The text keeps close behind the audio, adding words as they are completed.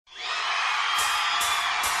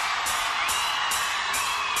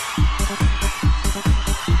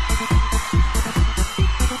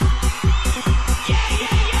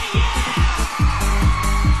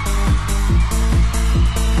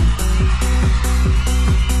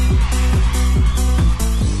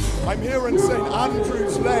I'm here in St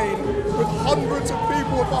Andrew's Lane with hundreds of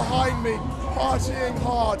people behind me partying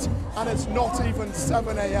hard, and it's not even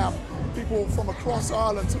 7 a.m. People from across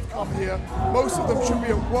Ireland have come here. Most of them should be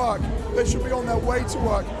at work. They should be on their way to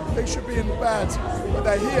work. They should be in bed. But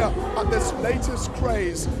they're here at this latest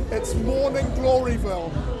craze. It's Morning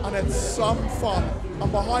Gloryville, and it's some fun.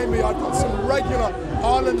 And behind me, I've got some regular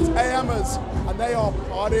Ireland AMers, and they are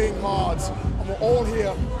partying hard. And we're all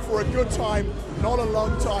here for a good time, not a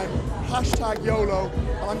long time. Hashtag YOLO.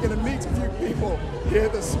 And I'm going to meet a few people here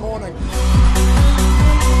this morning.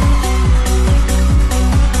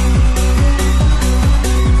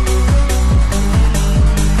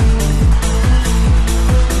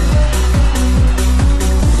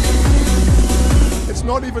 It's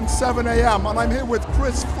not even 7 a.m. and I'm here with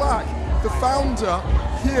Chris Flack, the founder,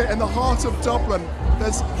 here in the heart of Dublin.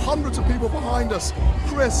 There's hundreds of people behind us.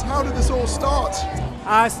 Chris, how did this all start?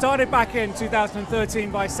 Started back in 2013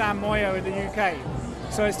 by Sam Moyo in the UK.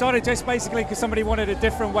 So it started just basically because somebody wanted a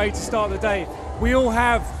different way to start the day. We all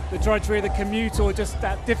have the drudgery, the commute, or just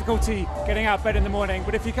that difficulty getting out of bed in the morning.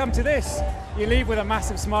 But if you come to this, you leave with a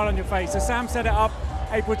massive smile on your face. So Sam set it up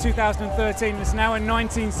April 2013. It's now in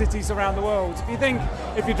 19 cities around the world. If you think,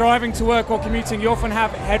 if you're driving to work or commuting, you often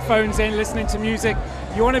have headphones in, listening to music.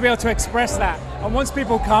 You want to be able to express that. And once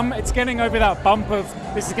people come, it's getting over that bump of,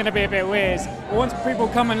 this is going to be a bit weird. But once people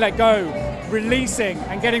come and let go, releasing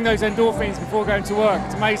and getting those endorphins before going to work,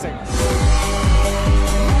 it's amazing.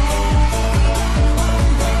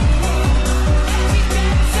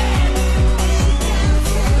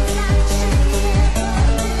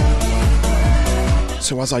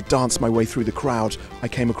 So as I danced my way through the crowd, I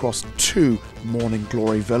came across two Morning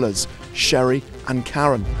Gloryvillers, Sherry and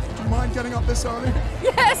Karen. Do you mind getting up this early?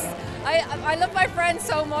 Yes! I love my friend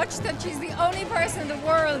so much that she's the only person in the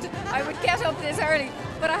world I would get up this early.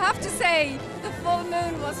 But I have to say, the full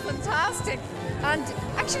moon was fantastic. And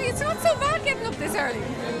actually, it's not so bad getting up this early.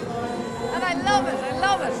 And I love it, I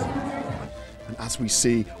love it. And as we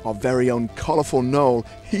see our very own colourful Noel,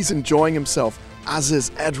 he's enjoying himself, as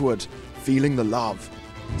is Edward, feeling the love.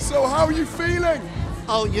 So how are you feeling?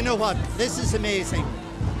 Oh, you know what? This is amazing.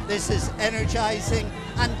 This is energizing,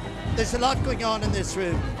 and there's a lot going on in this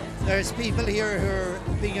room. There's people here who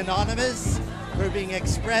are being anonymous, who are being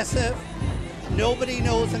expressive. Nobody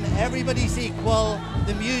knows them. Everybody's equal.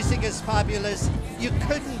 The music is fabulous. You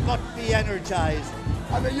couldn't but be energized.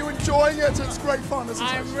 And are you enjoying it? It's great fun, isn't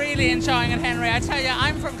it? I'm really enjoying it, Henry. I tell you,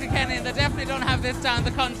 I'm from Kilkenny and they definitely don't have this down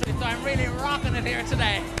the country, so I'm really rocking it here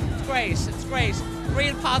today. It's great, it's great.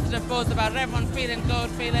 Real positive buzz about it. Everyone feeling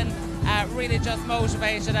good, feeling really just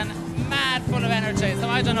motivated and mad full of energy. So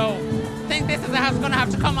I don't know, I think this is going to have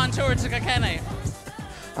to come on tour to Kilkenny.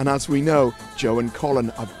 And as we know, Joe and Colin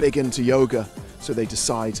are big into yoga, so they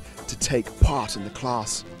decide to take part in the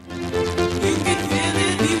class.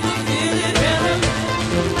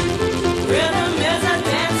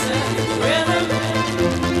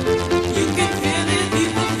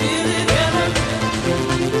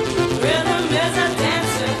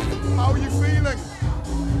 How are you feeling?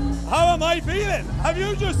 How am I feeling? Have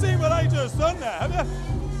you just seen what I just done there? Have you?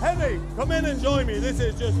 Henry, come in and join me. This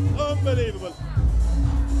is just unbelievable.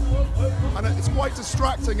 And it's quite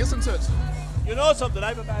distracting, isn't it? You know something? I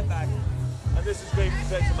have a bad back. And this is great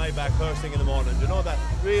protection my back first thing in the morning. You know that?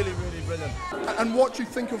 Really, really brilliant. And what do you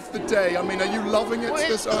think of the day? I mean, are you loving it,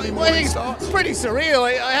 this early morning start? It's pretty surreal.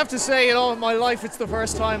 I have to say, in all of my life, it's the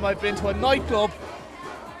first time I've been to a nightclub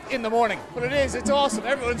in the morning. But it's awesome.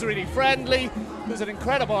 Everyone's really friendly. There's an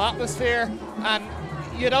incredible atmosphere. And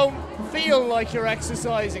you don't feel like you're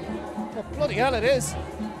exercising. But bloody hell, it is.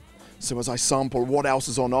 So as I sample what else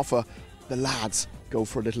is on offer, the lads go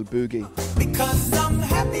for a little boogie. Because I'm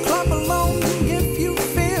happy. Clap along if you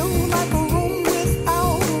feel like a room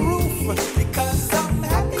without a roof. Because I'm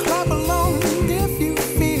happy. Clap along if you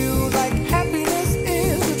feel like happiness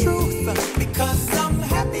is the truth. Because I'm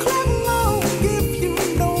happy. Clap along if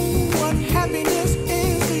you know what happiness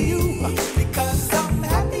is to you. Because I'm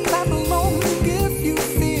happy. Clap along if you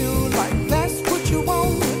feel like that's what you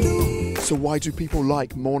want to do. So why do people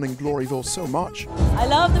like Morning Gloryville so much? I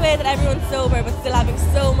love the way that everyone's sober but still having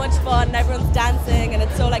so much fun and everyone's dancing and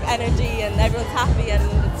it's so like energy and everyone's happy and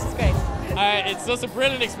it's just great. It's just a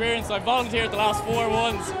brilliant experience. I've volunteered the last 4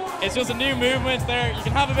 ones. It's just a new movement there. You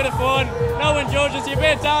can have a bit of fun. No one judges you, a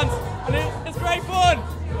bit of dance. And it's great fun.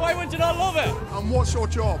 Why wouldn't you not love it? And what's your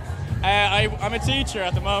job? I'm a teacher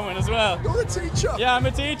at the moment as well. You're a teacher? Yeah, I'm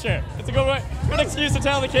a teacher. It's a good excuse to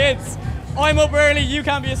tell the kids, I'm up early, you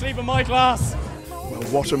can't be asleep in my class. Well,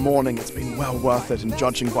 what a morning. It's been well worth it, and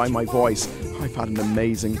judging by my voice, I've had an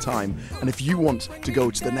amazing time. And if you want to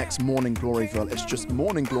go to the next Morning Gloryville, it's just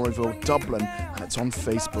Morning Gloryville Dublin, and it's on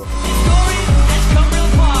Facebook.